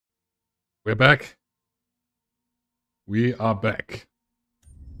We're back. We are back.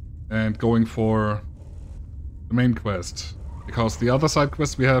 And going for the main quest. Because the other side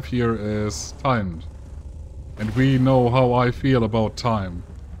quest we have here is timed. And we know how I feel about time.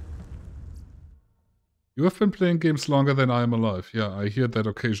 You have been playing games longer than I am alive. Yeah, I hear that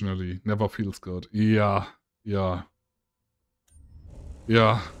occasionally. Never feels good. Yeah. Yeah.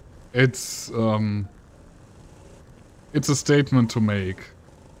 Yeah. It's a statement to make.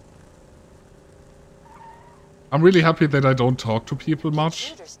 I'm really happy that I don't talk to people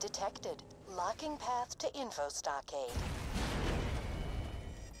much. Intruders detected. Locking path to info stockade.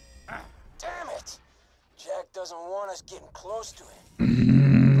 Damn it! Jack doesn't want us getting close to him.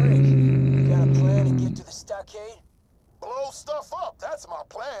 Brick, you got a plan to get to the stockade? Blow stuff up, that's my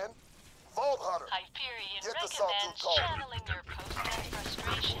plan. Vault Hunter. Hyperion Get the recommends sawtooth channeling your post-death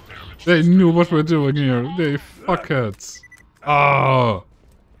frustration. They knew what we're doing here. They fuckheads. Ah.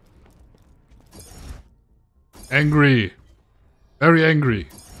 Angry. Very angry.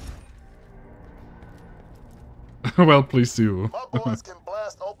 Well, please do. My boys can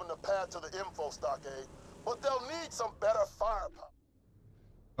blast open the path to the info stockade, but they'll need some better firepower.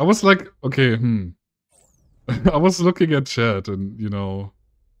 I was like, okay, I was looking at chat and, you know,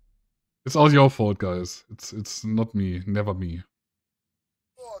 it's all your fault, guys. It's not me, never me.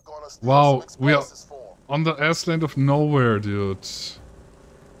 Wow, we are on the Asland of nowhere, dude.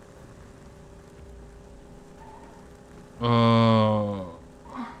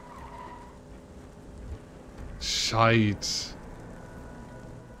 Shite.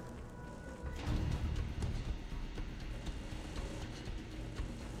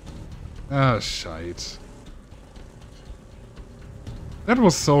 Ah, shite. That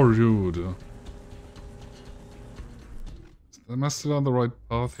was so rude. Am I still on the right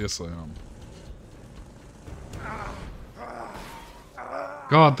path? Yes, I am.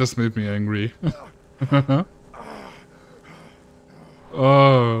 God, this made me angry.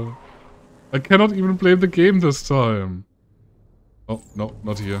 I cannot even blame the game this time. Oh, no,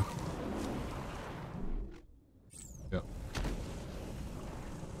 not here. Yeah.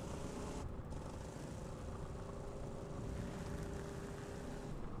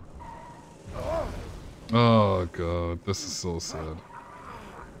 Oh god, this is so sad.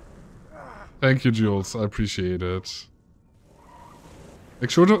 Thank you, Jules. I appreciate it.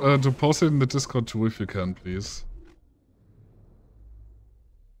 Make sure to post it in the Discord too if you can, please.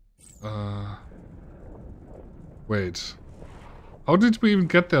 Wait. How did we even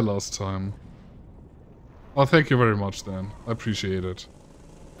get there last time? Oh, thank you very much, Dan. I appreciate it.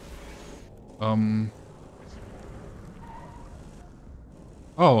 Oh.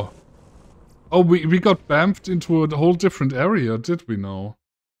 Oh, we got bamfed into a whole different area, did we now?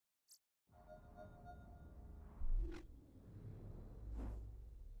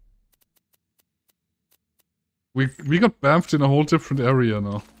 We got bamfed in a whole different area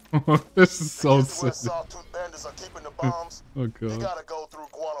now. This is so silly. Oh god. You gotta go through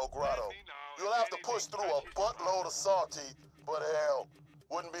Guano Grotto. You'll have to push through a buttload of saw teeth, but hell,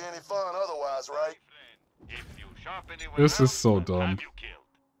 wouldn't be any fun otherwise, right? This is so dumb.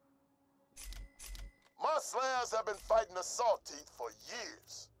 My slayers have been fighting the saw teeth for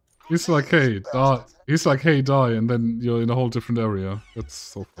years. He's like, hey, die. He's like, hey, die, and then you're in a whole different area. That's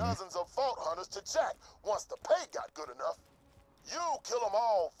so funny. Dozens of Vault Hunters to Jack once the pay got good enough. You kill them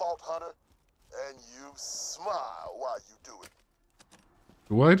all, Vault Hunter, and you smile while you do it.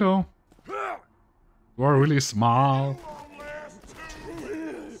 Do I though? Do I really smile?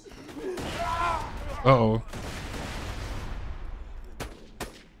 Uh-oh.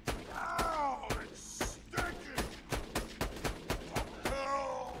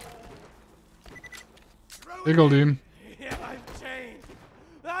 Hey, Goldine.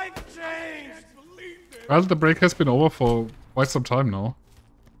 I've changed. Well, the break has been over for quite some time now.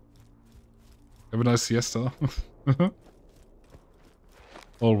 Have a nice siesta.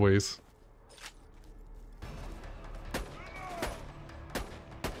 Always.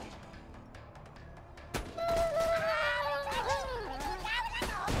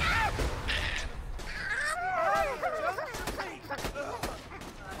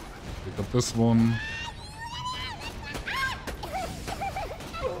 Pick up this one.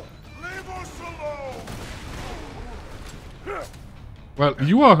 Well,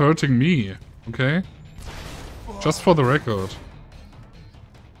 you are hurting me, okay? Just for the record.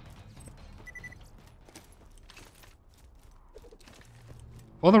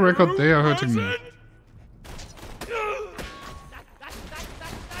 For the record, they are hurting me.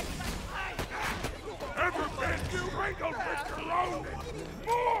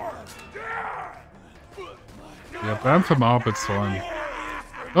 Yeah, bam him up, it's fine.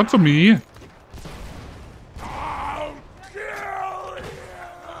 Not to me.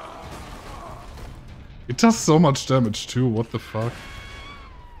 It does so much damage too, what the fuck?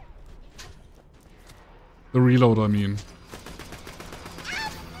 The reload, I mean.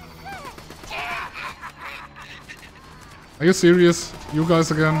 Are you serious? You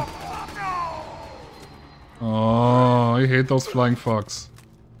guys again? Oh, I hate those flying fucks.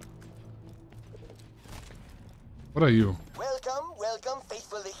 What are you? Welcome,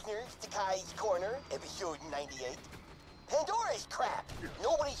 faithful listeners to Kai's Corner, episode 98. Pandora's crap!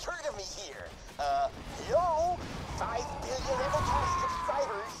 Nobody's heard of me here. Hello? 5 billion Evercast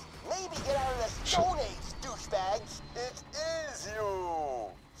subscribers. Maybe get out of the Stone Age, douchebags. It is you!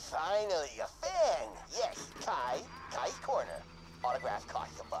 Finally, a fan! Yes, Kai's Corner. Autograph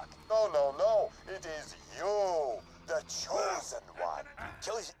costs $1. No. It is you, the chosen one.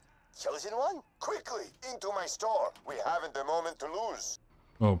 Chosen one? Quickly, into my store. We haven't a moment to lose.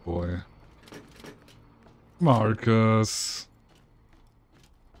 Oh boy. Marcus.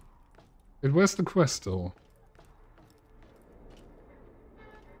 Wait, where's the quest though?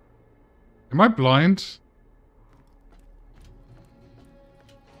 Am I blind?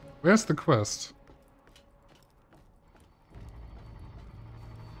 Where's the quest?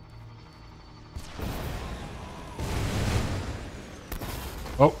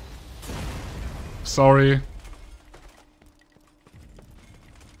 Oh. Sorry.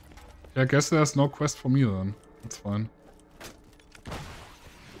 Yeah, I guess there's no quest for me then. That's fine.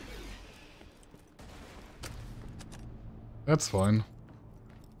 That's fine.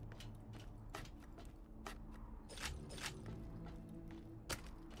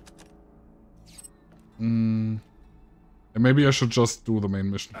 And maybe I should just do the main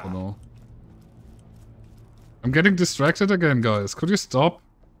mission for now. I'm getting distracted again, guys. Could you stop?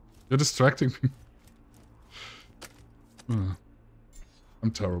 You're distracting me.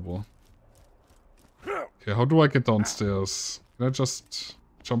 I'm terrible. Okay, how do I get downstairs? Can I just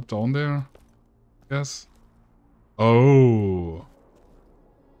jump down there? Yes. Oh.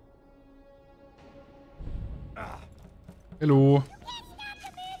 Hello.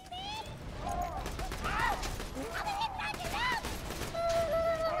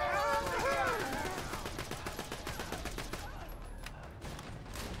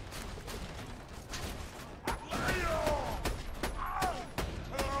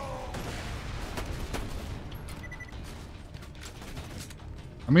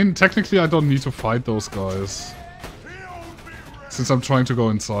 I mean, technically I don't need to fight those guys. Since I'm trying to go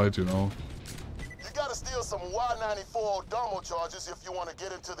inside, you know. You gotta steal some Y94 Domo charges if you want to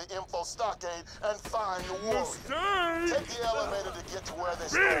get into the info stockade and find the warrior. Take the elevator to get to where they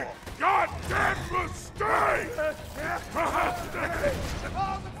store. Goddamn mistake!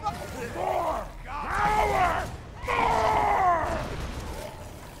 More power! More!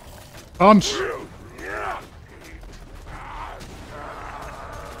 Punch!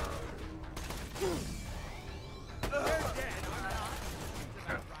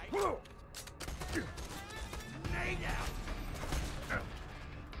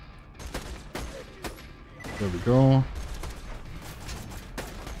 There we go.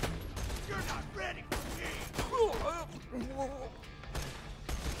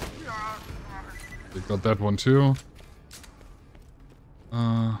 We got that one too.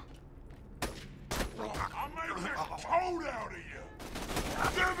 I'll make a toad out of you!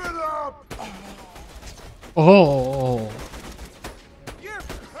 Give it up! Oh.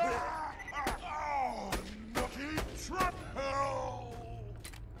 Keep truck hell!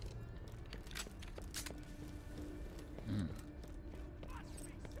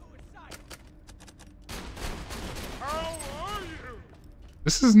 How are you?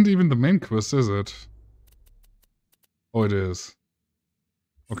 This isn't even the main quest, is it? Oh, it is.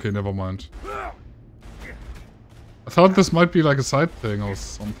 Okay, never mind. I thought this might be like a side thing or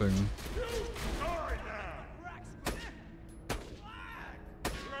something.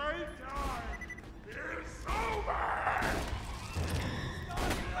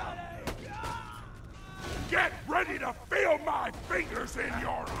 Get ready to feel my fingers in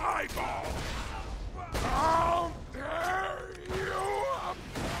your eyeball! How dare you!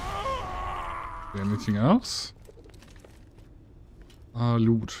 Anything else?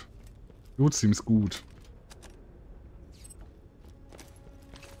 Loot. Loot seems good.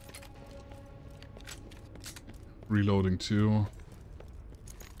 Reloading too.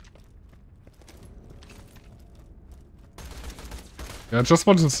 Yeah, I just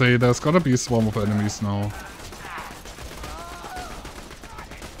wanted to say there's gotta be a swarm of enemies now.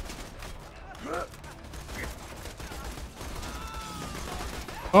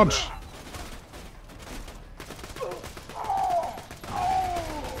 Dodge!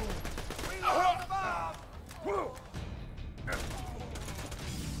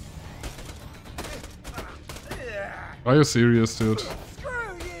 Are you serious, dude?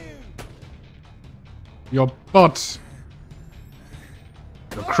 Your butt!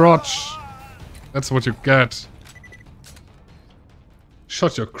 Your crotch! That's what you get.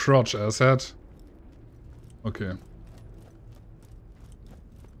 Shut your crotch, asshat. Okay.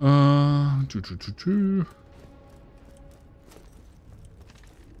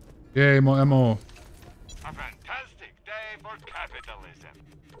 Yay, more ammo. A fantastic day for capitalism.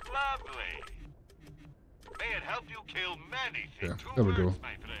 Lovely. May it help you kill many things. Yeah, there we go.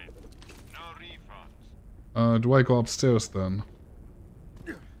 My friend. No refunds. Do I go upstairs then?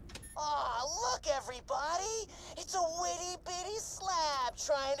 Aw, look, everybody! It's a witty bitty slab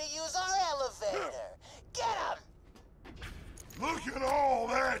trying to use our elevator. Get him! Look at all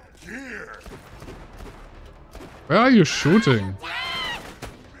that gear. Where are you shooting?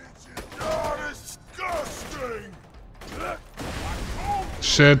 Oh, disgusting.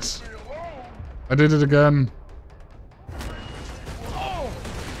 Shit. I did it again.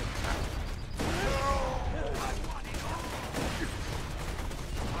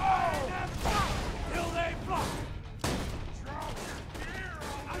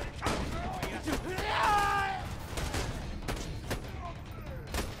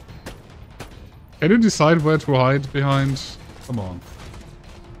 Can you decide where to hide behind? Come on.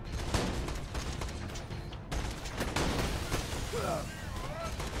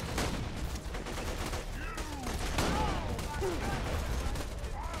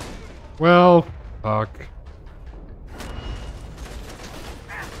 Well, fuck.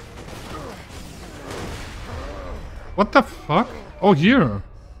 What the fuck? Oh, here.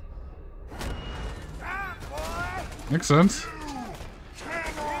 Makes sense.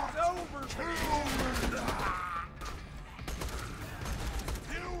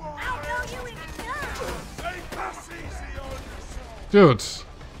 Dude.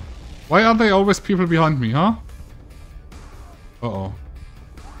 Why are there always people behind me, huh? Uh-oh.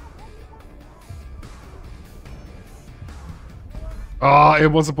 Ah, it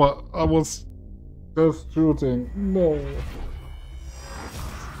was about... I was just shooting. No.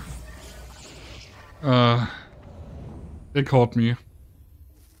 They caught me.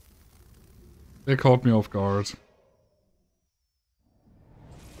 They caught me off guard.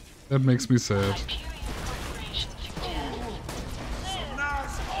 That makes me sad.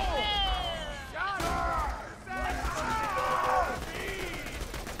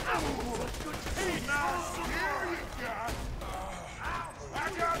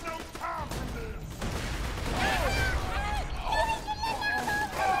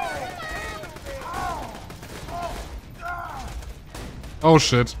 Oh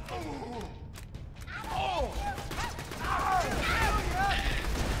shit.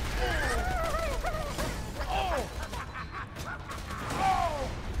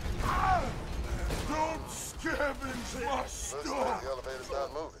 Don't scavenge my stuff. The elevator's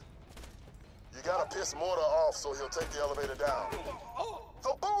not moving. You gotta piss Mortar off so he'll take the elevator down.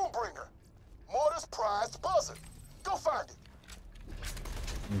 The boom bringer. Mortar's prized buzzer. Go find it.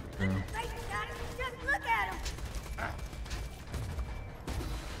 Okay. Just look at him.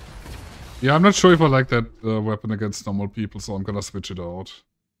 Yeah, I'm not sure if I like that weapon against normal people, so I'm gonna switch it out.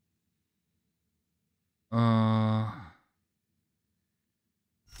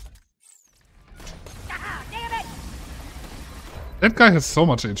 That guy has so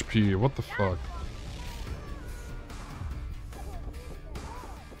much HP, what the fuck?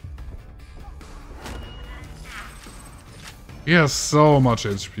 He has so much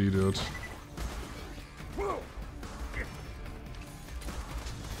HP, dude.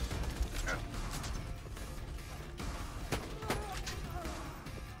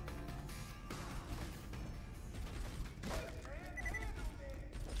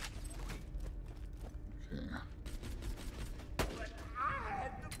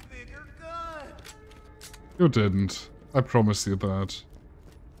 You didn't. I promise you that.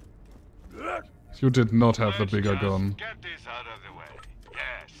 You did not have the bigger gun. Get this out of the way.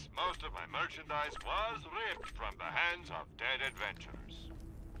 Yes, most of my merchandise was ripped from the hands of dead adventurers.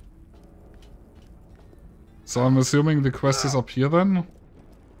 So I'm assuming the quest is up here then?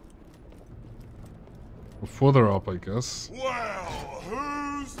 Or further up, I guess. Well,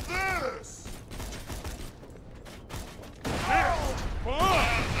 who's this?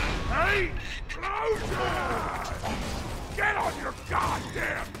 Hey, close it! Get on your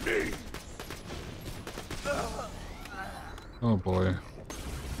goddamn knees! Oh boy.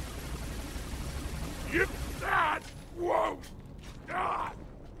 That won't stop!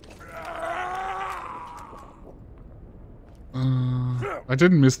 I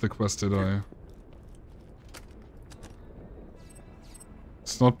didn't miss the quest, did I?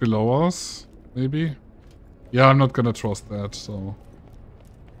 It's not below us, maybe? Yeah, I'm not gonna trust that, so...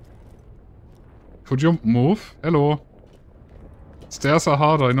 Could you move? Hello. Stairs are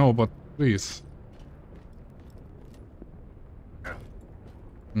hard, I know, but please.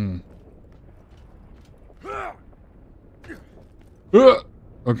 Hmm.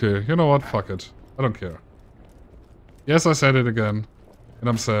 Okay, you know what? Fuck it. I don't care. Yes, I said it again. And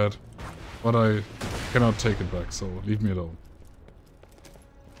I'm sad. But I cannot take it back, so leave me alone.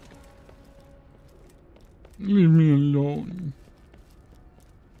 Leave me alone.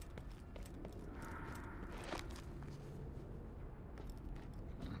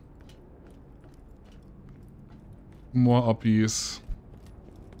 More uppies.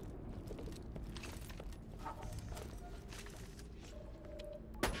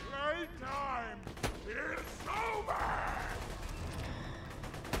 Playtime is over!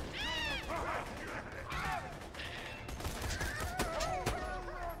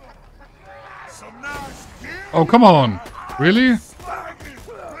 Some nice kills, Oh, come on. Really? slaggy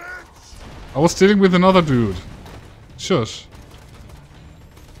bitch! I was dealing with another dude. Shush.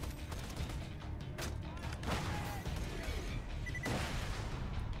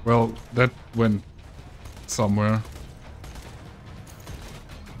 Well, that went somewhere.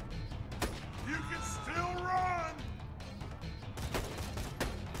 You can still run!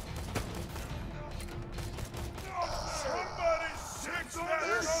 Somebody six that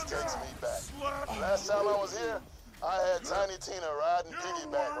This takes me back. Last time I was here, I had Tiny Tina riding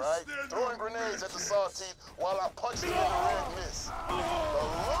piggyback, right? Throwing grenades at the sawteeth while I punched them in the red mist. The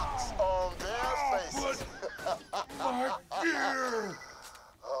looks on their faces. My gear!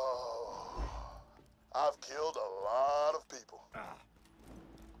 Oh, I've killed a lot of people.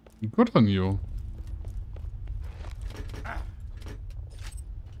 Good on you.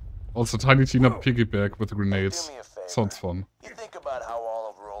 Also, Tiny Tina piggyback with grenades. Do me a favor. Sounds fun. You think about how all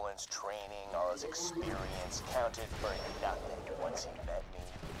of Roland's training, all his experience counted for nothing once he met me.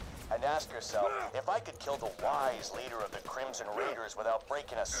 And ask yourself, if I could kill the wise leader of the Crimson Raiders without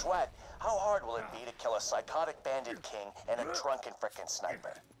breaking a sweat, how hard will it be to kill a psychotic bandit king and a drunken frickin'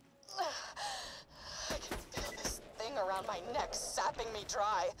 sniper? I can feel this thing around my neck sapping me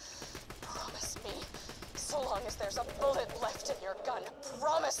dry. Promise me, so long as there's a bullet left in your gun,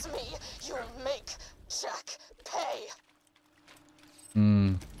 promise me you'll make Jack pay.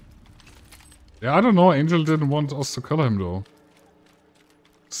 Hmm. Yeah, I don't know. Angel didn't want us to kill him, though.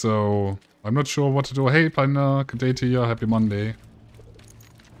 So, I'm not sure what to do. Hey, Pina, good day to you. Happy Monday.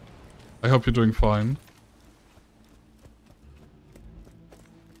 I hope you're doing fine.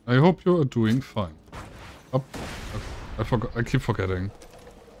 I hope you are doing fine. Oh, I forgot. I keep forgetting.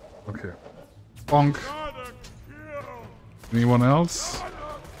 Okay. Bonk. Gotta kill! Anyone else? Gotta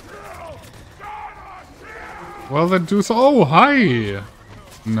kill! Gotta kill! Well, then do so. Oh, hi.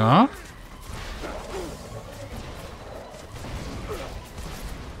 Na?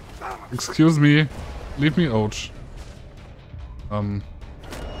 Excuse me. Leave me out.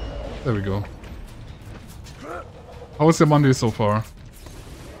 There we go. How was your Monday so far?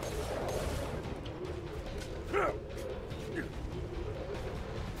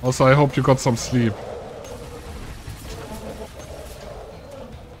 Also, I hope you got some sleep.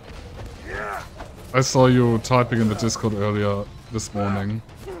 I saw you typing in the Discord earlier this morning.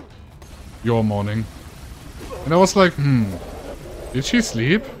 Your morning. And I was like, did she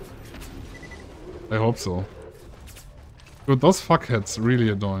sleep? I hope so. Dude, those fuckheads really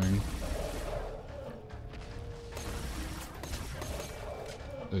annoying.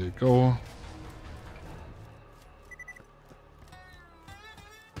 There you go.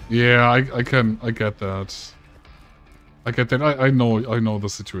 Yeah, I get that. I get that. I know the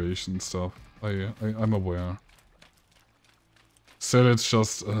situation stuff. I'm aware. Still, it's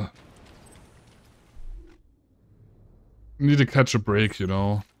just need to catch a break, you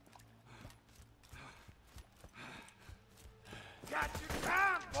know. Got your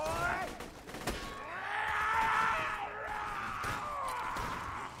time, boy!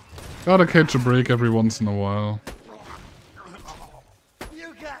 Gotta catch a break every once in a while.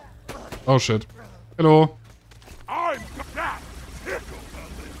 You got Oh shit. Hello. I'm that tickled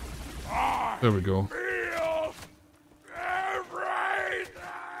of it. I There we go. feel everything!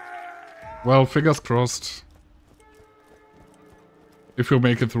 Well, fingers crossed. If you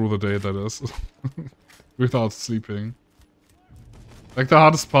make it through the day, that is. Without sleeping. Like, the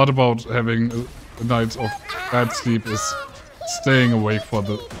hardest part about having a night of bad sleep is staying awake for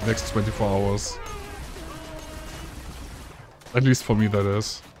the next 24 hours. At least for me, that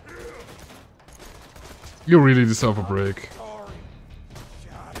is. You really deserve a break.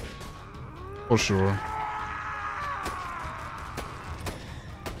 For sure.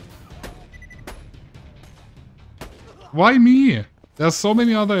 Why me? There's so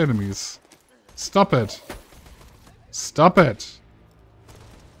many other enemies. Stop it. Stop it.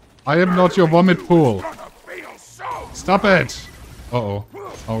 I am not your vomit pool. Stop it. Uh-oh.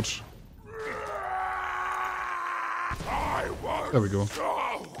 Ouch. There we go.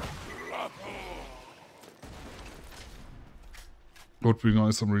 Would be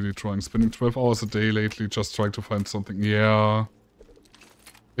nice. I'm really trying. Spending 12 hours a day lately just trying to find something. Yeah.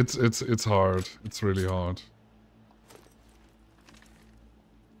 It's hard. It's really hard.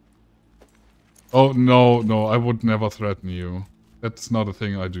 Oh, no, I would never threaten you. That's not a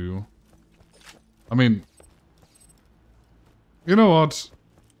thing I do. I mean... You know what?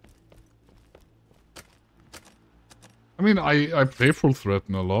 I mean, I playful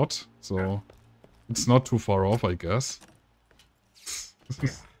threaten a lot, so... It's not too far off, I guess.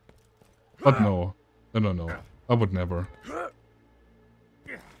 But no. No. I would never.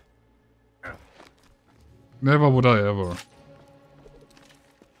 Never would I ever.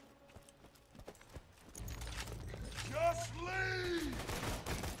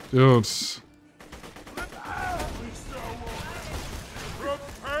 Dude.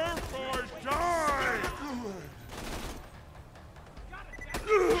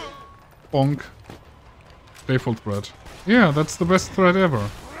 Bonk. Playful threat. Yeah, that's the best threat ever.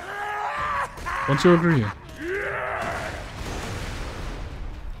 Don't you agree?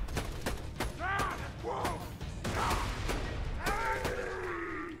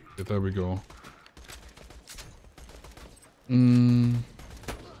 Yeah, there we go.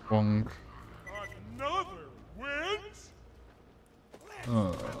 Bonk.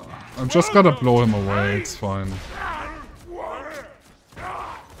 I'm just gonna blow him away, it's fine.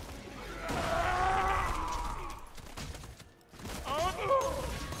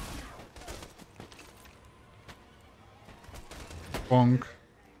 Bonk.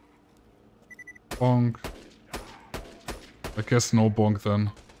 Bonk. I guess no bonk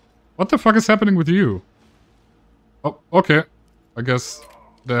then. What the fuck is happening with you? Oh, okay. I guess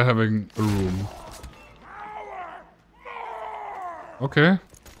they're having a room. Okay.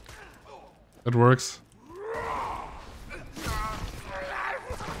 That works.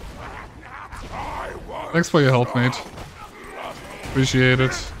 Thanks for your help, mate. Appreciate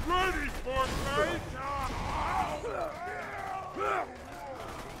it.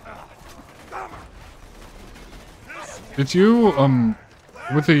 Did you,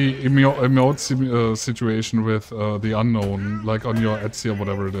 with the emote situation with the unknown, like on your Etsy or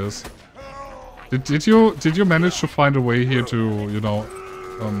whatever it is, did you manage to find a way here to, you know,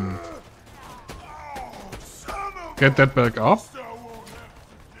 get that back up?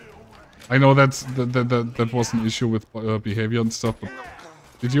 I know that was an issue with behavior and stuff, but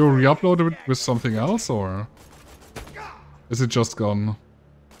did you re-upload it with something else, or is it just gone?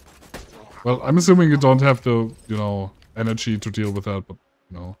 Well, I'm assuming you don't have the, you know, energy to deal with that, but,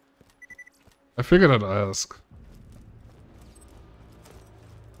 you know. I figured I'd ask.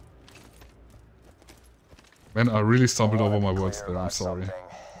 Man, I really stumbled over my words there, I'm sorry.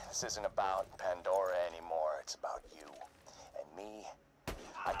 This isn't about Pandora anymore, it's about you. And me,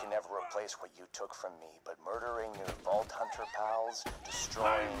 I can never replace what you took from me, but murdering your Vault Hunter pals,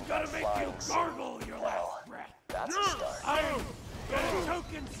 destroying that flying city, well, that's a start. I am gonna choke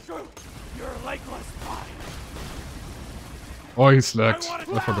and stroke your legless body. Oh, he's lagged.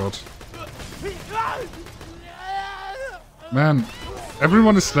 I forgot. Man,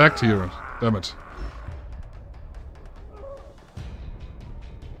 everyone is lagged here. Damn it.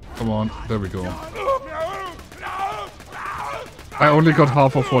 Come on, there we go. I only got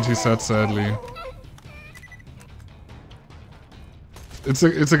half of what he said, sadly. It's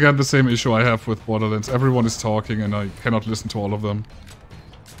again the same issue I have with Borderlands. Everyone is talking and I cannot listen to all of them.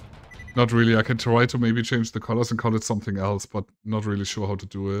 Not really. I can try to maybe change the colors and call it something else, but not really sure how to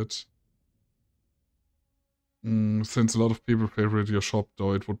do it. Since a lot of people favorite your shop,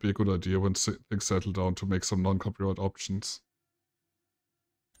 though, it would be a good idea when things settle down to make some non-copyright options.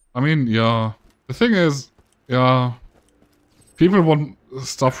 I mean, yeah. The thing is, yeah, people want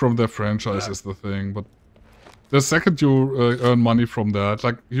stuff from their franchise is the thing, but the second you earn money from that,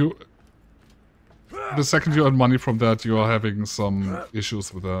 like the second you earn money from that, you are having some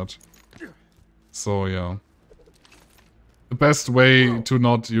issues with that. So, yeah. The best way to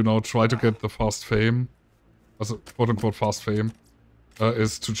not, you know, try to get the fast fame, as a quote-unquote fast fame,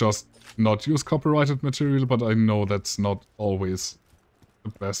 is to just not use copyrighted material, but I know that's not always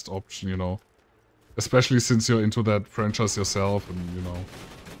the best option, you know. Especially since you're into that franchise yourself, and, you know.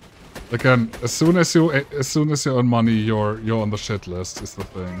 Again, as soon as you earn money, you're on the shit list, is the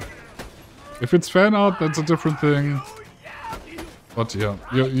thing. If it's fan art, that's a different thing. But yeah,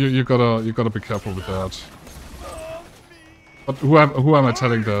 you gotta be careful with that. But who am I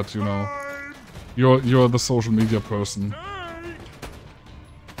telling that, you know? You're the social media person.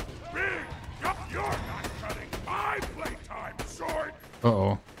 You're not cutting my playtime short.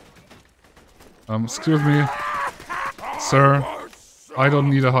 Uh-oh. Excuse me. Sir, I don't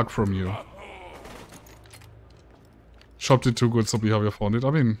need a hug from you. Shop did too good, so behavior found it.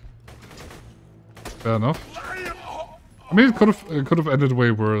 I mean, fair enough. I mean, it could have ended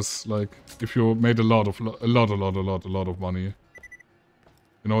way worse. Like, if you made a lot of money.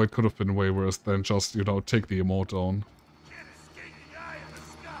 You know, it could have been way worse than just, you know, take the emote down.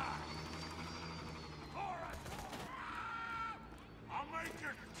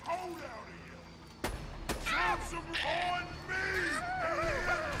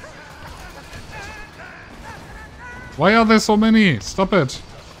 Why are there so many? Stop it.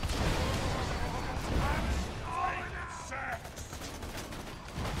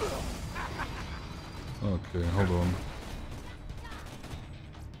 Okay, hold on.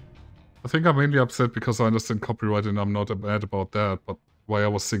 I think I'm mainly upset because I understand copyright and I'm not mad about that, but why I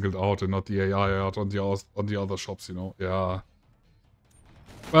was singled out and not the AI art on the other shops, you know? Yeah.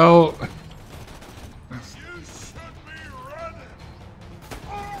 Well...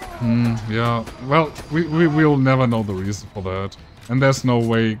 yeah, well, we'll never know the reason for that. And there's no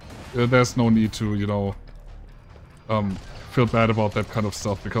way, there's no need to, you know, feel bad about that kind of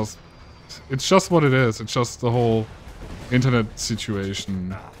stuff, because it's just what it is. It's just the whole internet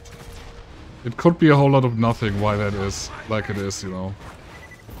situation. It could be a whole lot of nothing why that is like it is, you know.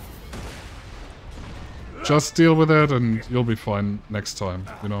 Just deal with it and you'll be fine next time,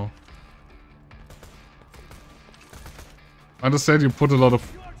 you know. I understand you put a lot of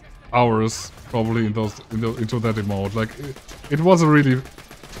hours probably in those into that emote. Like it was a really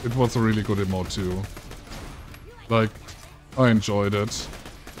good emote too. Like I enjoyed it.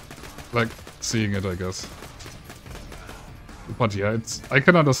 Like seeing it, I guess. But yeah, I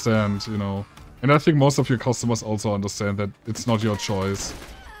can understand, you know. And I think most of your customers also understand that it's not your choice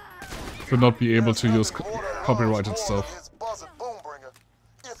to not be able to use copyrighted stuff.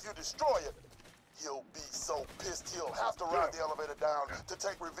 If you destroy it, he'll be so pissed he'll have to ride the elevator down to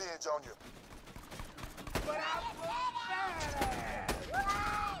take revenge on you.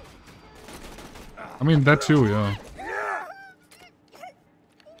 I mean, that too, yeah.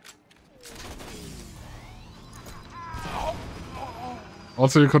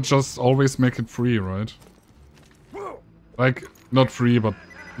 Also, you could just always make it free, right? Like, not free, but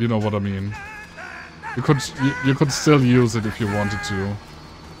you know what I mean. You could still use it if you wanted to.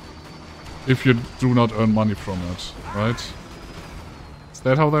 If you do not earn money from it, right? Is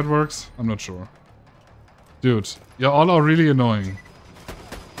that how that works? I'm not sure. Dude, you all are really annoying.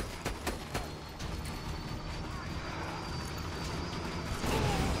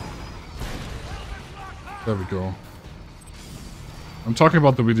 There we go. I'm talking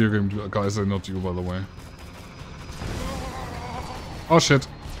about the video game guys and not you, by the way. Oh shit.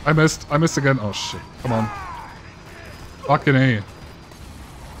 I missed again. Oh shit. Come on. Fucking A.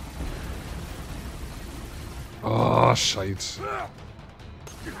 Oh, shite.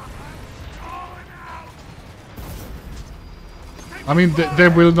 I mean, they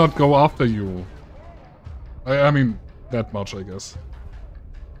will not go after you. I mean, that much, I guess.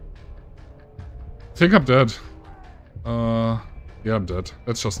 I think I'm dead. Yeah, I'm dead.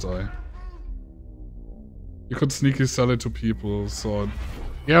 Let's just die. You could sneaky sell it to people, so...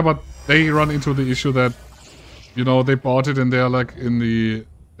 Yeah, but they run into the issue that, you know, they bought it and they're like in the...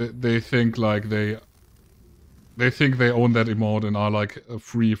 They think like they think they own that emote and are like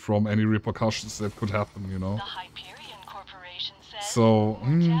free from any repercussions that could happen, you know? The Hyperion Corporation says So...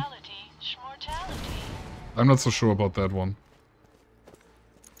 mortality, schmortality. I'm not so sure about that one.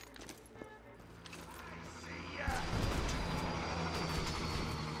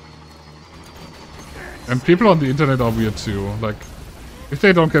 And people on the internet are weird too. Like, if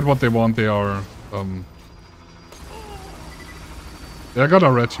they don't get what they want, they are, they're gonna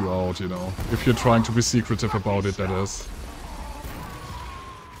rat you out, you know. If you're trying to be secretive about it, that is.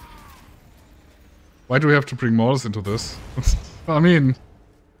 Why do we have to bring models into this? I mean...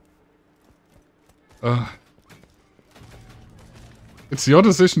 it's your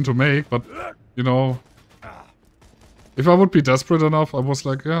decision to make, but, you know... If I would be desperate enough, I was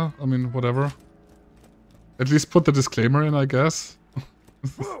like, yeah, I mean, whatever. At least put the disclaimer in, I guess.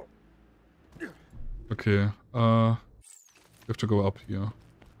 Okay, we have to go up here.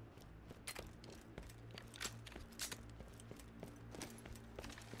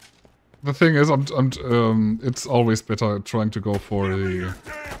 The thing is, it's always better trying to go for the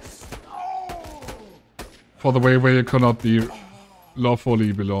way where you cannot be lawfully,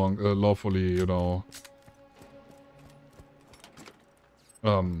 you know,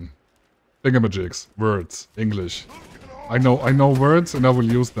 thingamajigs, words, English. I know words and I will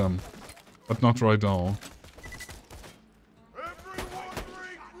use them, but not right now.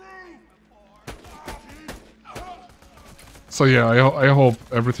 So yeah, I hope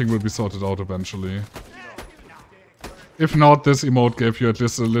everything will be sorted out eventually. If not, this emote gave you at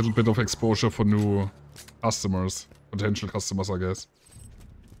least a little bit of exposure for new customers. Potential customers, I guess.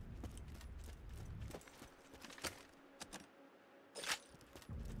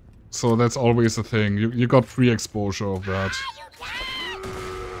 So that's always a thing. You got free exposure of that.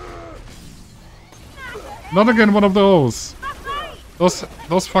 Not again one of those! Those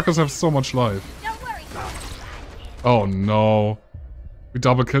fuckers have so much life. Oh no. We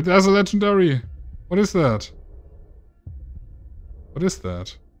double killed. There's a legendary! What is that? What is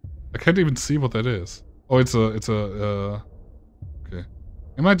that? I can't even see what that is. Oh, it's a, okay.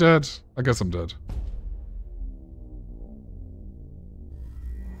 Am I dead? I guess I'm dead.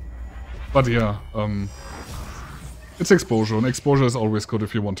 But yeah, it's exposure, and exposure is always good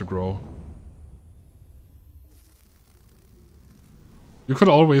if you want to grow. You could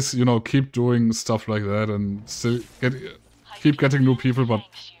always, you know, keep doing stuff like that and still keep getting new people, but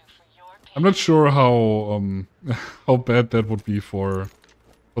I'm not sure how how bad that would be for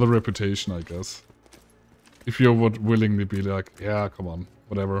the reputation, I guess. If you would willingly be like, yeah, come on,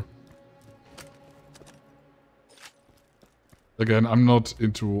 whatever. Again, I'm not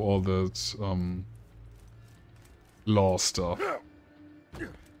into all that law stuff.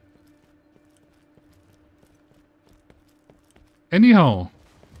 Anyhow,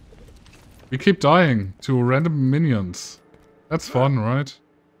 we keep dying to random minions. That's fun, right?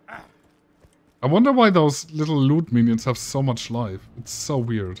 I wonder why those little loot minions have so much life. It's so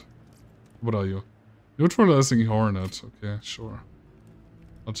weird. What are you? Neutralizing Hornet. Okay, sure.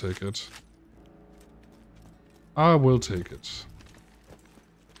 I'll take it. I will take it.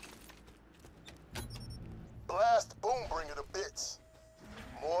 Blast Boombringer to bits.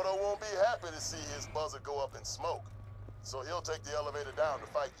 Mordo won't be happy to see his buzzer go up in smoke, so he'll take the elevator down to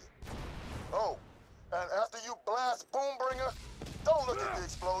fight you. Oh, and after you blast Boombringer, don't look at the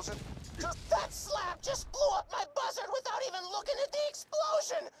explosion. That slap just blew up my buzzard without even looking at the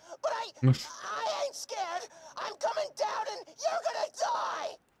explosion! But I ain't scared! I'm coming down and you're gonna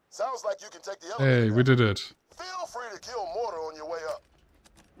die! Sounds like you can take the elevator Hey, down. we did it. Feel free to kill Mordo on your way up.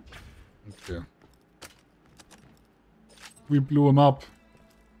 Okay. We blew him up.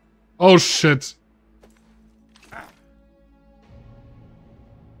 Oh shit!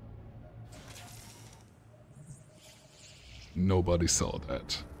 Nobody saw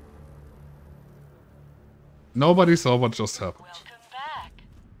that. Nobody saw what just happened.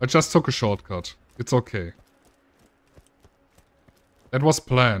 I just took a shortcut. It's okay. That was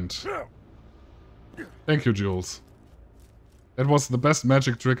planned. Thank you, Jules. That was the best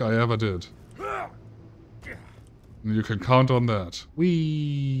magic trick I ever did. And you can count on that.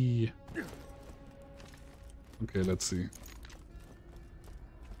 Whee! Okay, let's see.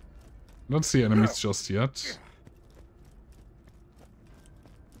 Don't see enemies just yet.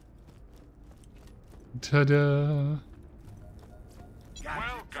 Ta-da!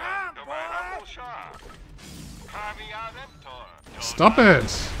 Stop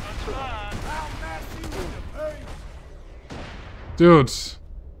it! Dude.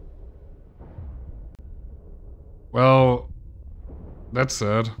 Well, that's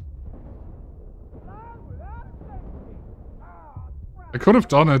sad. I could have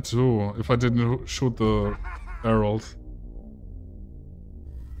done it too, if I didn't shoot the arrows.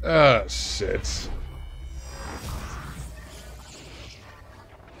 Ah, shit.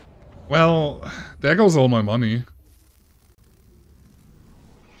 Well, there goes all my money.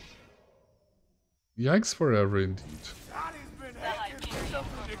 Yikes forever, indeed.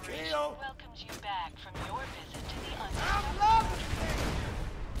 Welcomes you back from your visit to the underground.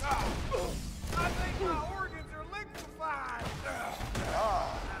 I think my organs are liquefied.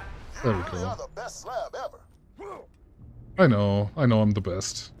 There we You go. are the best slab ever. I know I'm the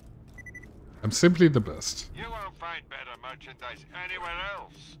best. I'm simply the best. You won't find better merchandise anywhere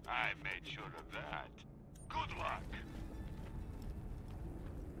else. I made sure of that. Good luck.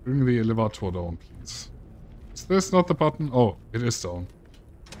 Bring the elevator down, please. Is this not the button? Oh, it is down.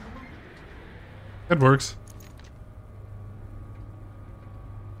 That works.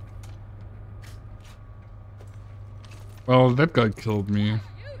 Well, that guy killed me.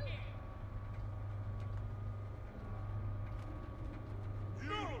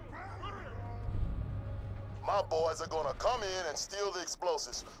 My boys are gonna come in and steal the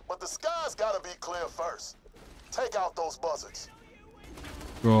explosives, but the sky's gotta be clear first. Take out those buzzards.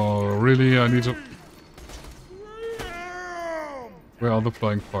 Oh, really? I need to... Where are the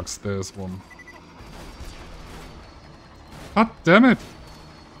flying fox? There's one. God damn it!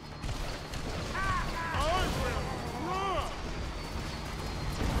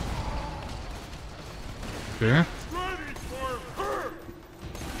 Okay. Ready for her!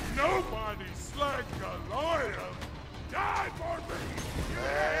 Nobody's like a lion! Die for me!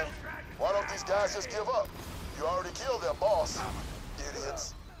 Man, why don't these guys just give up? You already killed their boss.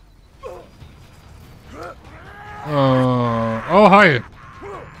 Idiots. Oh, hi!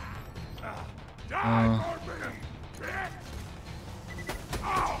 Die for me, bitch!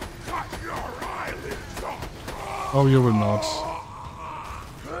 I'll cut your eyelids off! Oh, you will not.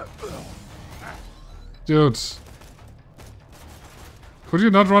 Dude. Could you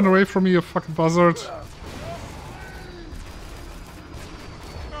not run away from me, you fucking buzzard?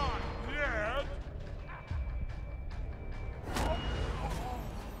 Not yet!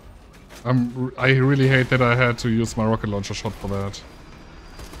 I really hate that I had to use my rocket launcher shot for that.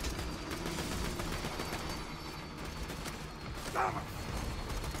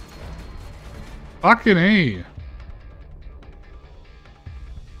 Fucking A!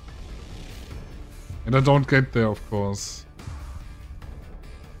 And I don't get there, of course.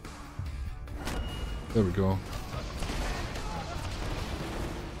 There we go.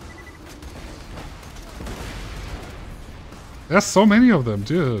 There's so many of them,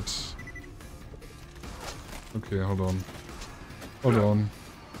 dude. Okay, hold on. Hold on.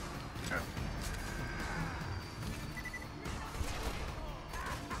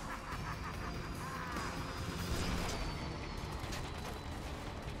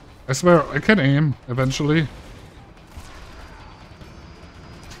 I swear, I can aim, eventually.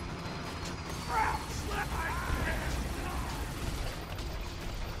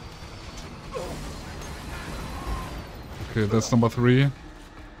 Okay, that's number 3.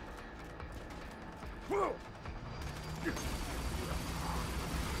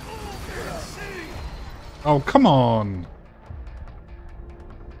 Oh, come on!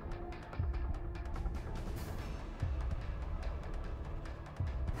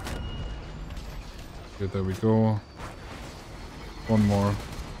 Okay, there we go. One more.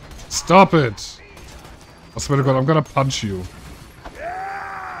 Stop it! I swear to God, I'm gonna punch you.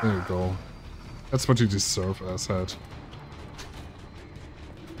 There you go. That's what you deserve, asshat.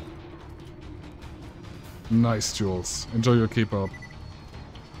 Nice, Jules. Enjoy your keep up.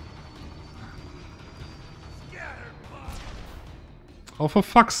 Oh, for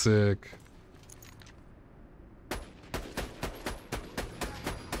fuck's sake.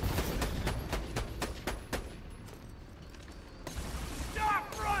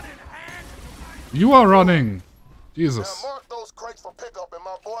 You are running! Jesus. Now mark those crates for pickup and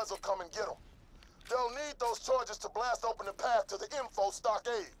my boys will come and get them. They'll need those charges to blast open the path to the info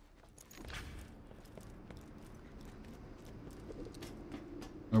stockade.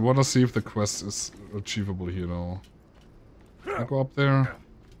 I wanna see if the quest is achievable here now. Can I go up there?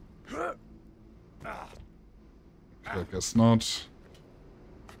 I guess not.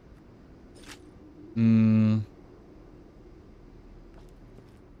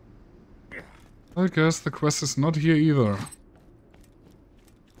 I guess the quest is not here either.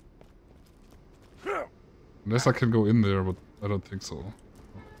 Unless I can go in there, but I don't think so.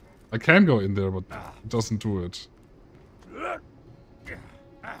 I can go in there, but it doesn't do it.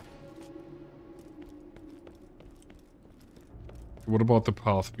 What about the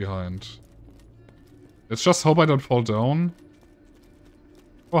path behind? Let's just hope I don't fall down.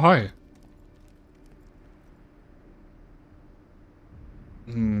 Oh, hi.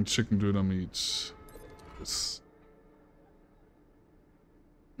 Chicken dynamite. Yes.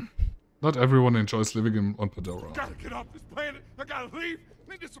 Not everyone enjoys living on Pandora. Gotta get off this planet. I gotta leave.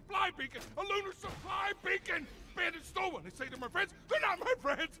 Need a supply beacon. A lunar supply beacon. Bandits stole one. They say they're my friends. They're not my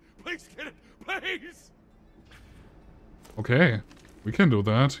friends. Please get it. Please. Okay. We can do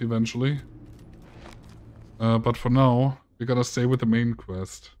that eventually. But for now, we gotta stay with the main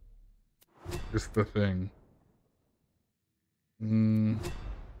quest. Is the thing.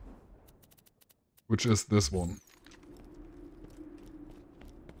 Which is this one.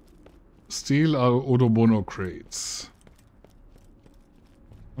 Steal our Odobono crates.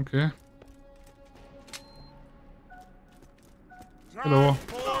 Okay. Hello.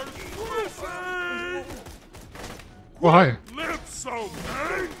 Oh, hi. Live so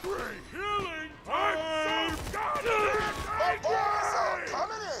angry. Healing time. My boys are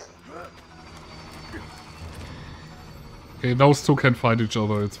coming in. Okay, those two can fight each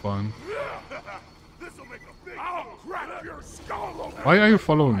other, it's fine. This'll make a big. I'll crack your skull open. Why are you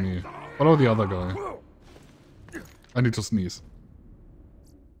following me? Follow the other guy. I need to sneeze.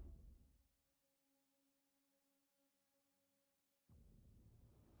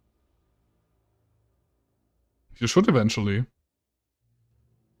 You should eventually.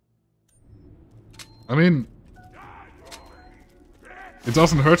 I mean, it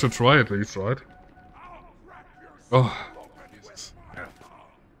doesn't hurt to try at least, right? Oh, Jesus.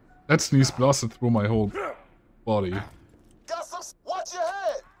 That sneeze blasted through my whole body. Got some. Watch your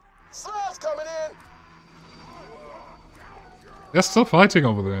head. Slabs coming in. They're still fighting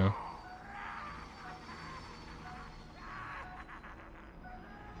over there.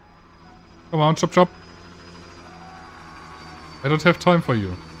 Come on, chop chop. I don't have time for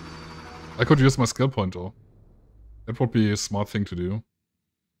you. I could use my skill point though. That would be a smart thing to do.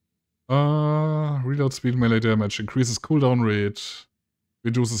 Reload speed, melee damage, increases cooldown rate,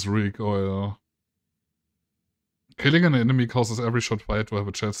 reduces recoil. Killing an enemy causes every shot fired to have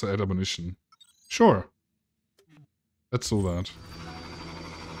a chance to add ammunition. Sure. Let's do that.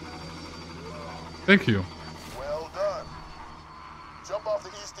 Thank you. Well done. Jump off the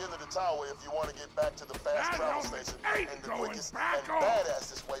east end of the tower if you want to get back to the fast travel station in the quickest and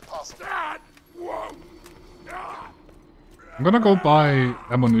badassest way possible. I'm gonna go buy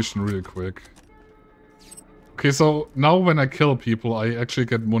ammunition real quick. Okay, so now when I kill people, I actually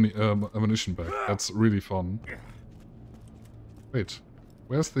get money, ammunition back. That's really fun. Wait,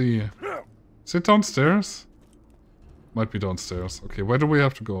 where's the... Is it downstairs? Might be downstairs. Okay, where do we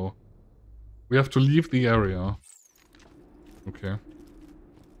have to go? We have to leave the area. Okay.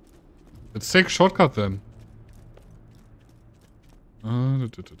 Let's take a shortcut then.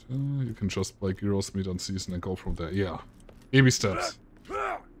 You can just buy gyros, meat on season and go from there. Yeah. Baby steps.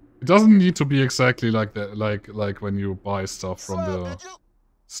 It doesn't need to be exactly like that, like when you buy stuff from the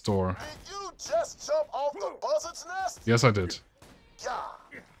store. Did you just jump off the buzzard's nest? Yes, I did. God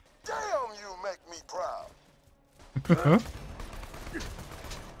damn, you make me proud.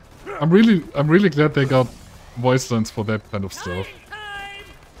 I'm really glad they got voice lines for that kind of stuff.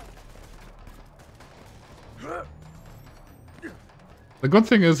 The good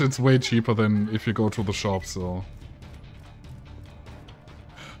thing is it's way cheaper than if you go to the shop, so...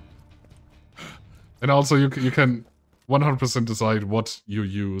 And also you can 100% decide what you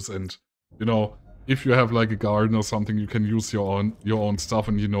use, and, you know, if you have like a garden or something, you can use your own stuff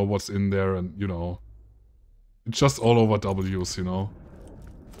and you know what's in there, and, you know... It's just all over W's, you know?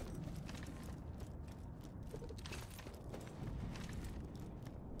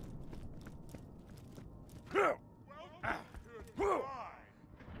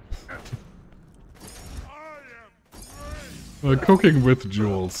 Cooking with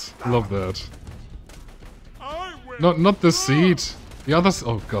jewels. Love that. Not the seed. The others.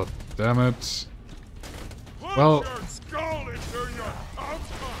 Oh god damn it. Well.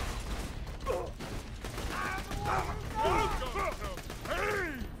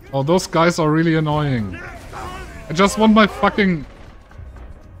 Oh, those guys are really annoying. I just want my fucking...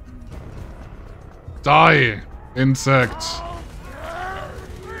 Die, insect.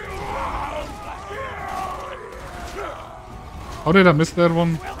 How did I miss that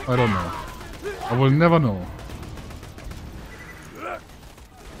one? I don't know. I will never know.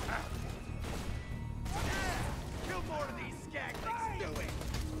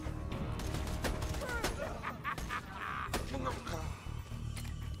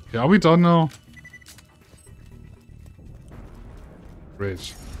 Okay, are we done now?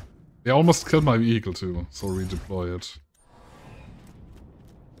 Great. They almost killed my vehicle too, so redeploy it.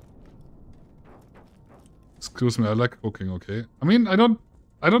 Excuse me, I like cooking, okay? I mean, I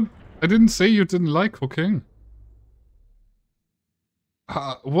didn't say you didn't like cooking.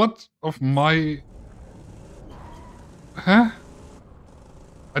 What of my... Huh?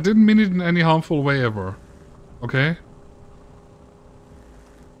 I didn't mean it in any harmful way ever. Okay?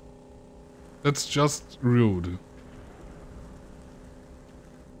 That's just rude.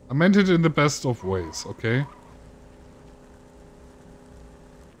 I meant it in the best of ways, okay?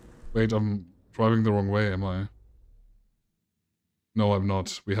 Wait, I'm driving the wrong way, am I? No, I'm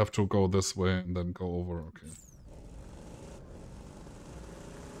not. We have to go this way and then go over, okay.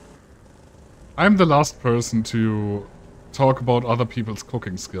 I'm the last person to talk about other people's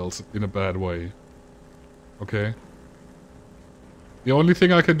cooking skills in a bad way. Okay? The only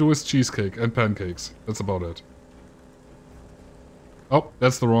thing I can do is cheesecake and pancakes. That's about it. Oh,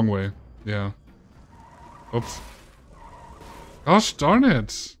 that's the wrong way. Yeah. Oops. Gosh darn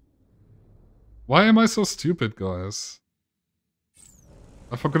it! Why am I so stupid, guys?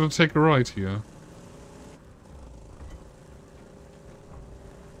 I forgot to take a right here.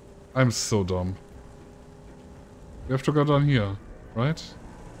 I'm so dumb. We have to go down here, right? Is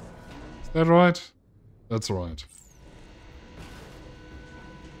that right? That's right.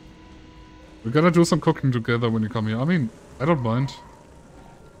 We're gonna do some cooking together when you come here. I mean, I don't mind.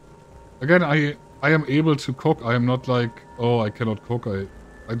 Again, I am able to cook. I am not like, oh, I cannot cook.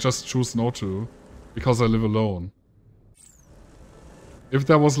 I just choose not to because I live alone. If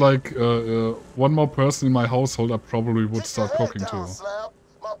there was like one more person in my household, I probably would start cooking too.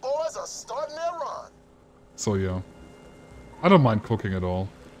 My boys are starting their run. So yeah, I don't mind cooking at all.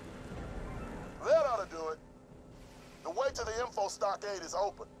 That ought to do it. The way to the info stockade is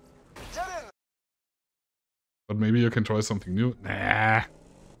open. Get in. But maybe you can try something new. Nah.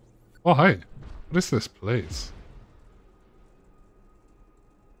 Oh hi, what is this place?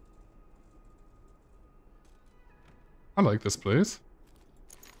 I like this place.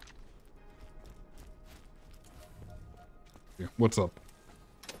 Yeah, what's up?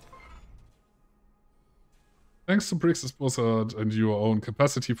 Thanks to Brix's Buzzard and your own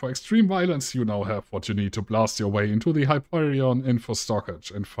capacity for extreme violence, you now have what you need to blast your way into the Hyperion info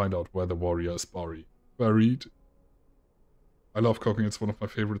stockage and find out where the warrior is buried. I love cooking, it's one of my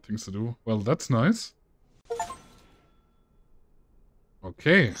favorite things to do. Well, that's nice.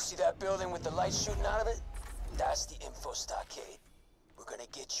 Okay. You see that building with the light shooting out of it? That's the info stockade. We're gonna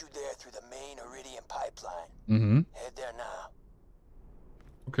get you there through the main Iridium pipeline. Mm-hmm. Head there now.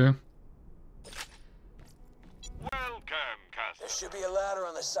 Okay. Welcome, customer. There should be a ladder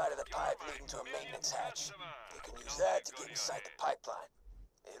on the side of the pipe leading to a maintenance hatch. You can use that to get inside the pipeline.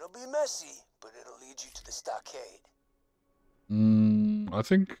 It'll be messy, but it'll lead you to the stockade. I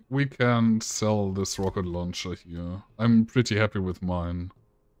think we can sell this rocket launcher here. I'm pretty happy with mine.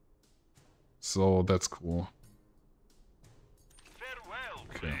 So that's cool. Farewell,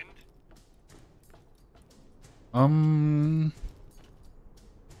 Okay. friend.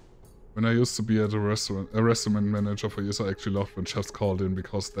 When I used to be at a restaurant manager for years, I actually loved when chefs called in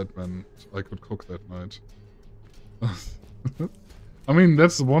because that meant I could cook that night. I mean,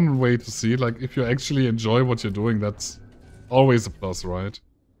 that's one way to see, like, if you actually enjoy what you're doing, that's always a plus, right?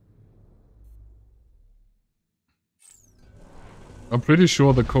 I'm pretty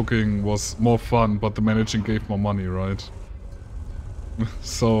sure the cooking was more fun, but the managing gave more money, right?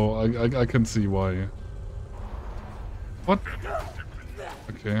 So, I can see why. What?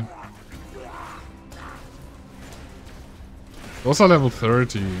 Okay. Those are level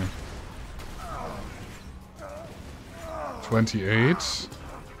 30. 28.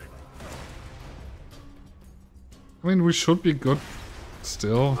 I mean, we should be good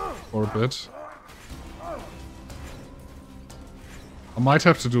still for a bit. I might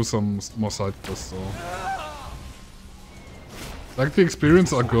have to do some more side quests though. Like, the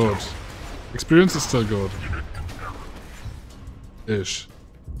experience are good. Experience is still good. Ish.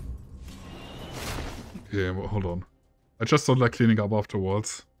 Okay, well, hold on. I just don't like cleaning up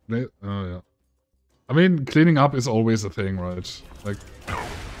afterwards. Oh, yeah. I mean, cleaning up is always a thing, right? Like,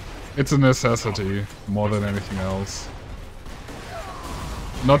 it's a necessity more than anything else.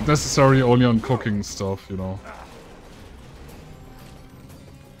 Not necessarily only on cooking stuff, you know.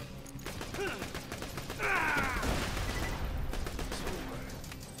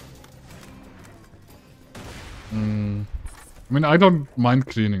 I mean, I don't mind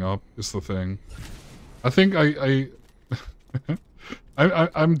cleaning up, is the thing. I think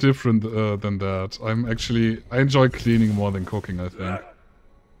I'm different than that. I enjoy cleaning more than cooking, I think.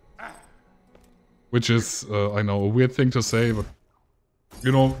 Which is, I know, a weird thing to say, but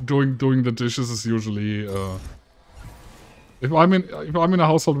you know, doing the dishes is usually if I'm in a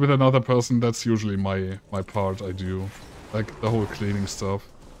household with another person, that's usually my part I do. Like the whole cleaning stuff.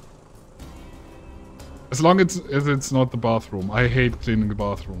 As long as it's not the bathroom. I hate cleaning the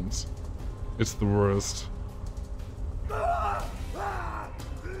bathrooms. It's the worst.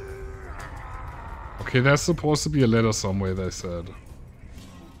 Okay, there's supposed to be a letter somewhere, they said.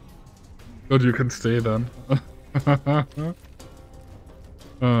 Good, you can stay then.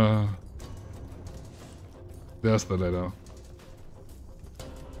 There's the letter.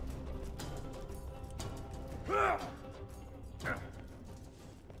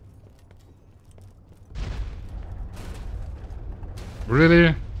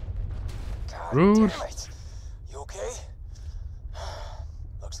 Really? God Rude. damn it. You okay?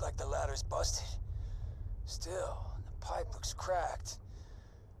 Looks like the ladder's busted. Still, the pipe looks cracked.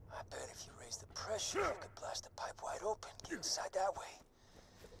 I bet if you raise the pressure, you could blast the pipe wide open. Get inside that way.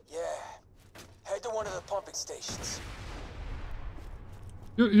 Yeah. Head to one of the pumping stations.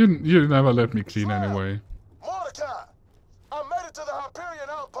 You never let me clean anyway. Mordecai, I made it to the Hyperion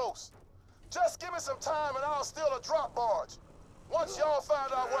outpost. Just give me some time and I'll steal a drop barge. Once y'all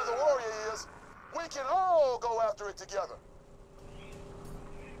find out where the warrior is, we can all go after it together.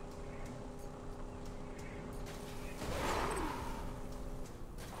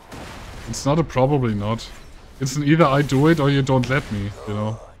 It's not a probably not. It's an either I do it or you don't let me, you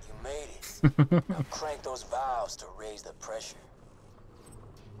know. You made it. Now crank those valves to raise the pressure.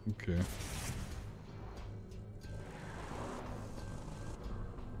 Okay.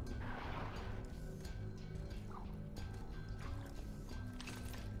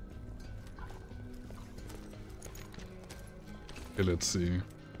 Okay, let's see.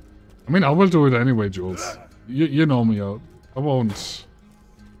 I mean, I will do it anyway, Jules. You know me. I won't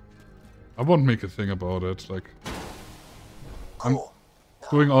make a thing about it. Like, I'm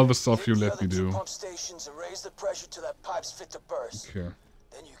doing all the stuff you let me do. Pump stations and raise the pressure till that pipe's fit to burst. Okay.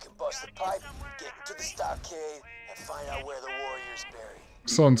 Then you can bust the pipe, get into the stockade, and find out where the warrior's buried.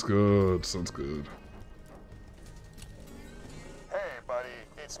 Sounds good. Sounds good. Hey, buddy,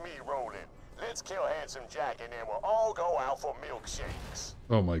 it's me, Roland. Let's kill Handsome Jack and then we'll all go out for milkshakes.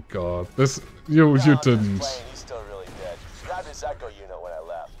 Oh my god. This you didn't. He's still really dead. Grabbed his echo unit when I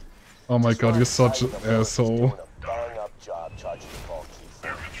left. Oh my god, you're such an asshole. Doing a bang up job charging Paul Keith.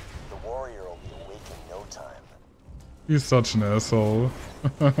 The warrior will be awake in no time. He's such an asshole.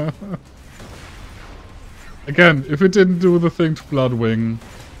 Again, if it didn't do the thing to Bloodwing,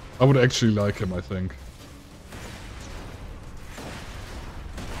 I would actually like him, I think.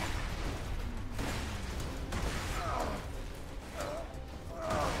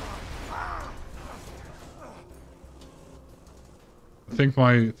 I think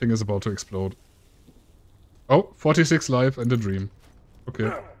my thing is about to explode. Oh, 46 life and a dream.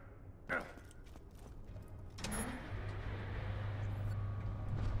 Okay.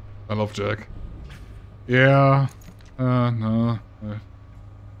 I love Jack. Yeah. No.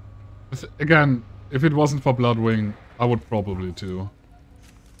 Again, if it wasn't for Bloodwing, I would probably too.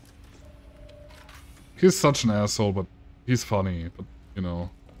 He's such an asshole, but he's funny. But, you know.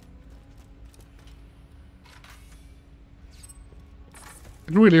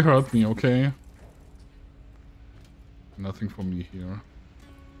 It really hurt me, okay? Nothing for me here.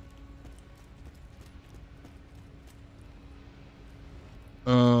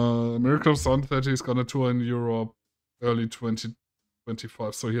 Miracle of Sound 30 is gonna tour in Europe early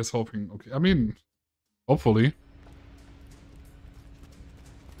 2025, so here's hoping. Okay, I mean, hopefully.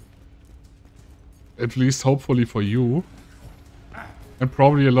 At least hopefully for you. And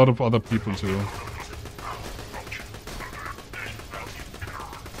probably a lot of other people too.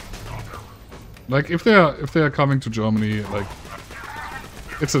 Like, if they're coming to Germany, like,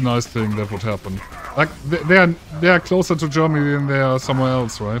 it's a nice thing that would happen. Like, they are closer to Germany than they are somewhere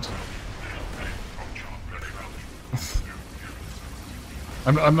else, right?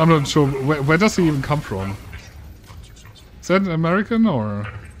 I'm not sure, where does he even come from? Is that American, or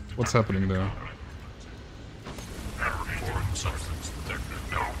what's happening there?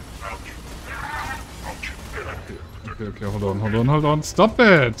 Okay, hold on, stop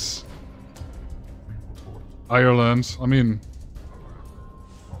it! Ireland, I mean...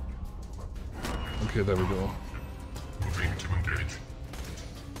 Okay, there we go.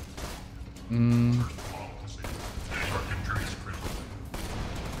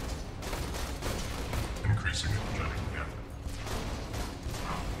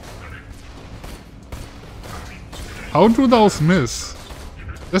 How do those miss?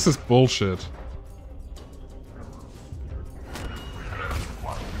 This is bullshit.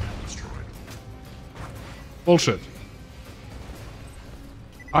 Bullshit.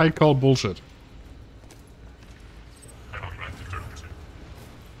 I call bullshit.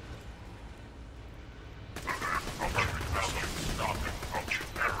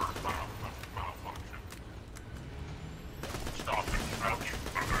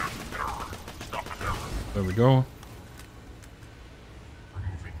 There we go.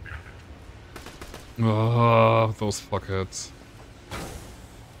 Ah, those fuckheads.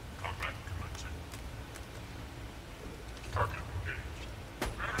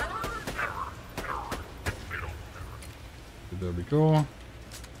 There we go.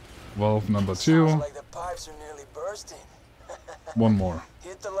 Valve number 2. Sounds like the pipes are nearly bursting. One more.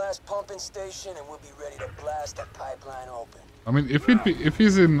 Hit the last pumping station and we'll be ready to blast the pipeline open. I mean, if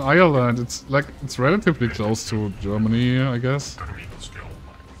he's in Ireland, it's like it's relatively close to Germany, I guess.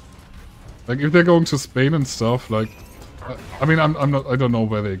 Like if they're going to Spain and stuff, like I mean, I don't know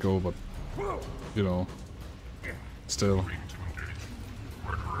where they go, but you know, still.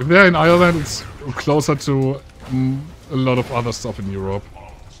 If they're in Ireland, it's closer to a lot of other stuff in Europe.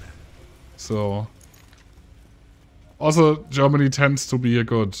 So also Germany tends to be a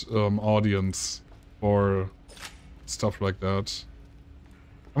good audience for stuff like that.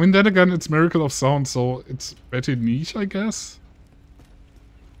 I mean, then again, it's Miracle of Sound, so it's pretty niche, I guess.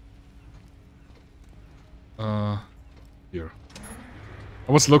 Here.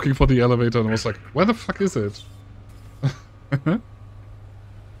 I was looking for the elevator and I was like, where the fuck is it?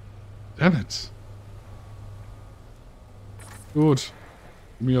 Damn it. Good.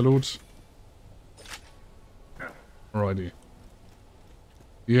 Give me a loot. Alrighty.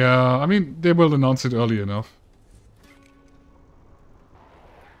 Yeah, I mean, they will announce it early enough.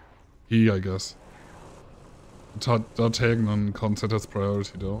 I guess. Tagen on concept as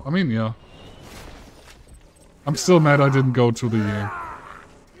priority, though. I mean, yeah. I'm still mad I didn't go to the...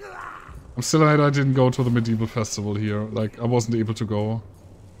 I'm still mad I didn't go to the medieval festival here. Like, I wasn't able to go.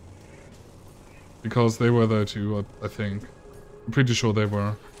 Because they were there too, I think. I'm pretty sure they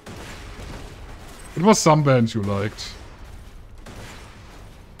were. It was some band you liked.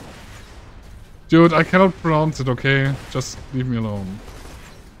 Dude, I cannot pronounce it, okay? Just leave me alone.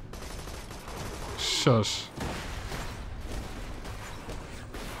 Shush.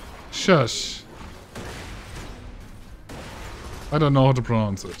 Shush. I don't know how to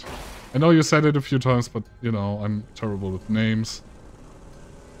pronounce it. I know you said it a few times, but, you know, I'm terrible with names.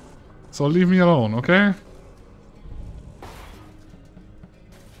 So leave me alone, okay?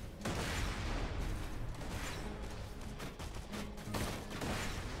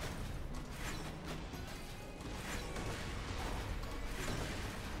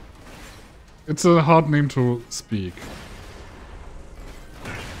 It's a hard name to speak.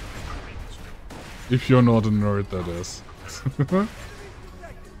 If you're not a nerd, that is.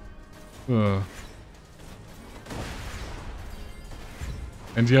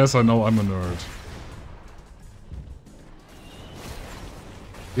 And yes, I know I'm a nerd.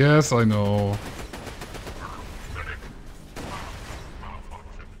 Yes, I know.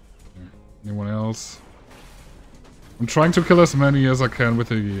 Anyone else? I'm trying to kill as many as I can with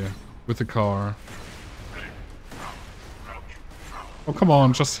the car. Oh, come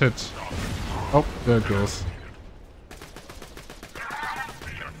on, just hit. Oh, there it goes.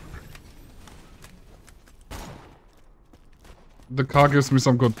 The car gives me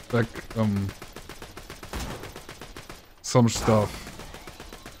some good some stuff.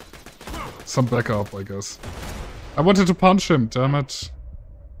 Some backup, I guess. I wanted to punch him, damn it.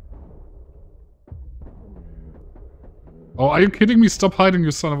 Oh, are you kidding me? Stop hiding,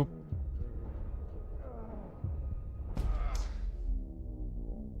 you son of a...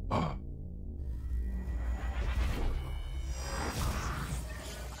 Oh.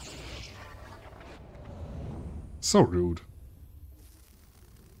 So rude.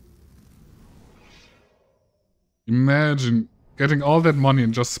 Imagine getting all that money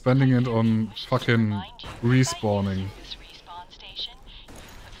and just spending it on fucking respawning.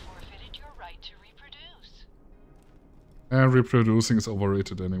 And reproducing is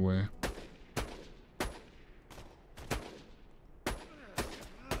overrated anyway.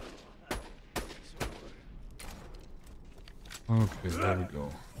 Okay, there we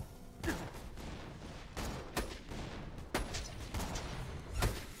go.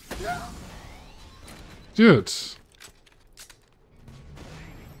 Dude.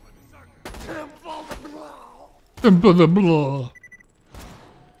 You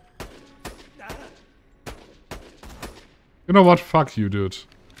know what? Fuck you, dude.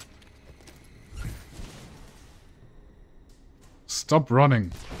 Stop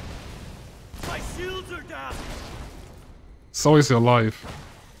running. My shields are down. So is your life.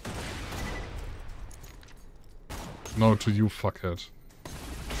 No to you, fuckhead.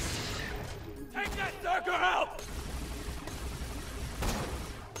 Take that sucker out!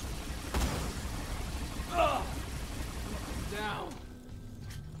 Down.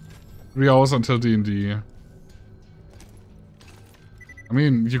 3 hours until D&D. I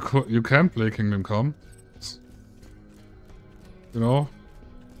mean, you can play Kingdom Come. You know?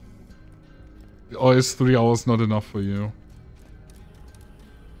 Or is 3 hours not enough for you?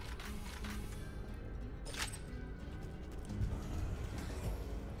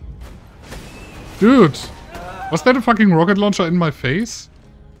 Dude! Was that a fucking rocket launcher in my face?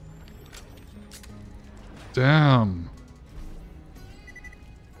 Damn.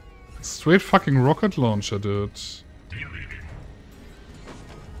 Straight fucking rocket launcher, dude.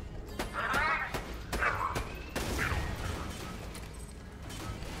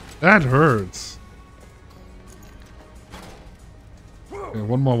 That hurts. Okay,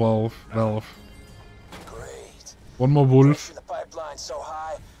 one more valve. Great. One more wolf. The pipeline so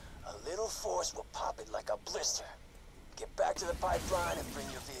high, a little force will pop it like a blister. Get back to the pipeline and bring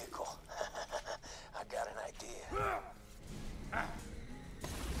your vehicle. I got an idea.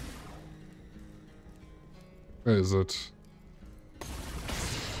 Where is it?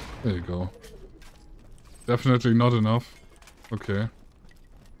 There you go. Definitely not enough. Okay.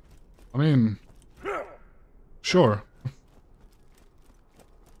 I mean... Sure.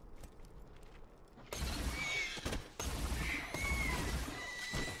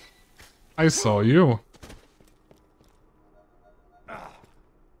 I saw you.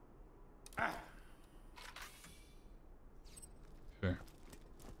 Okay.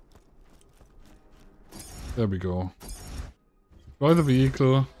 There we go. Fly the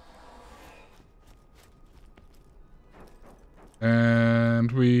vehicle.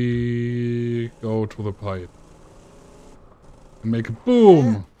 And we go to the pipe. And make a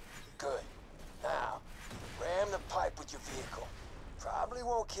boom! Good. Now, ram the pipe with your vehicle. Probably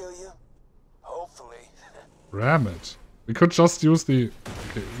won't kill you. Hopefully. Ram it. We could just use the...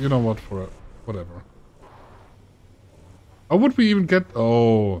 Okay, you know what, for whatever. How would we even get...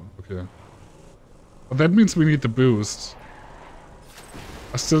 Oh, okay. But that means we need the boost.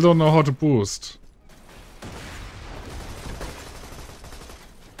 I still don't know how to boost.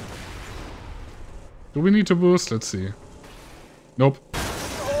 Do we need to boost? Let's see. Nope. I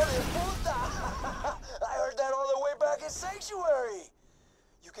heard that all the way back in Sanctuary.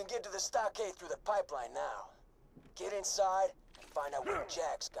 You can get to the stockade through the pipeline now. Get inside and find out where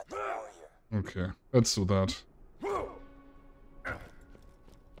Jack's got the warrior. Okay, let's do that.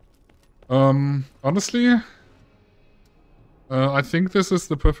 Honestly, I think this is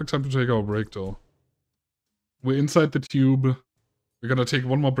the perfect time to take our break, though. We're inside the tube. We're gonna take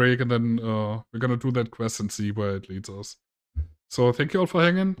one more break, and then we're gonna do that quest and see where it leads us. So thank you all for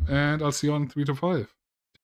hanging, and I'll see you on 3 to 5.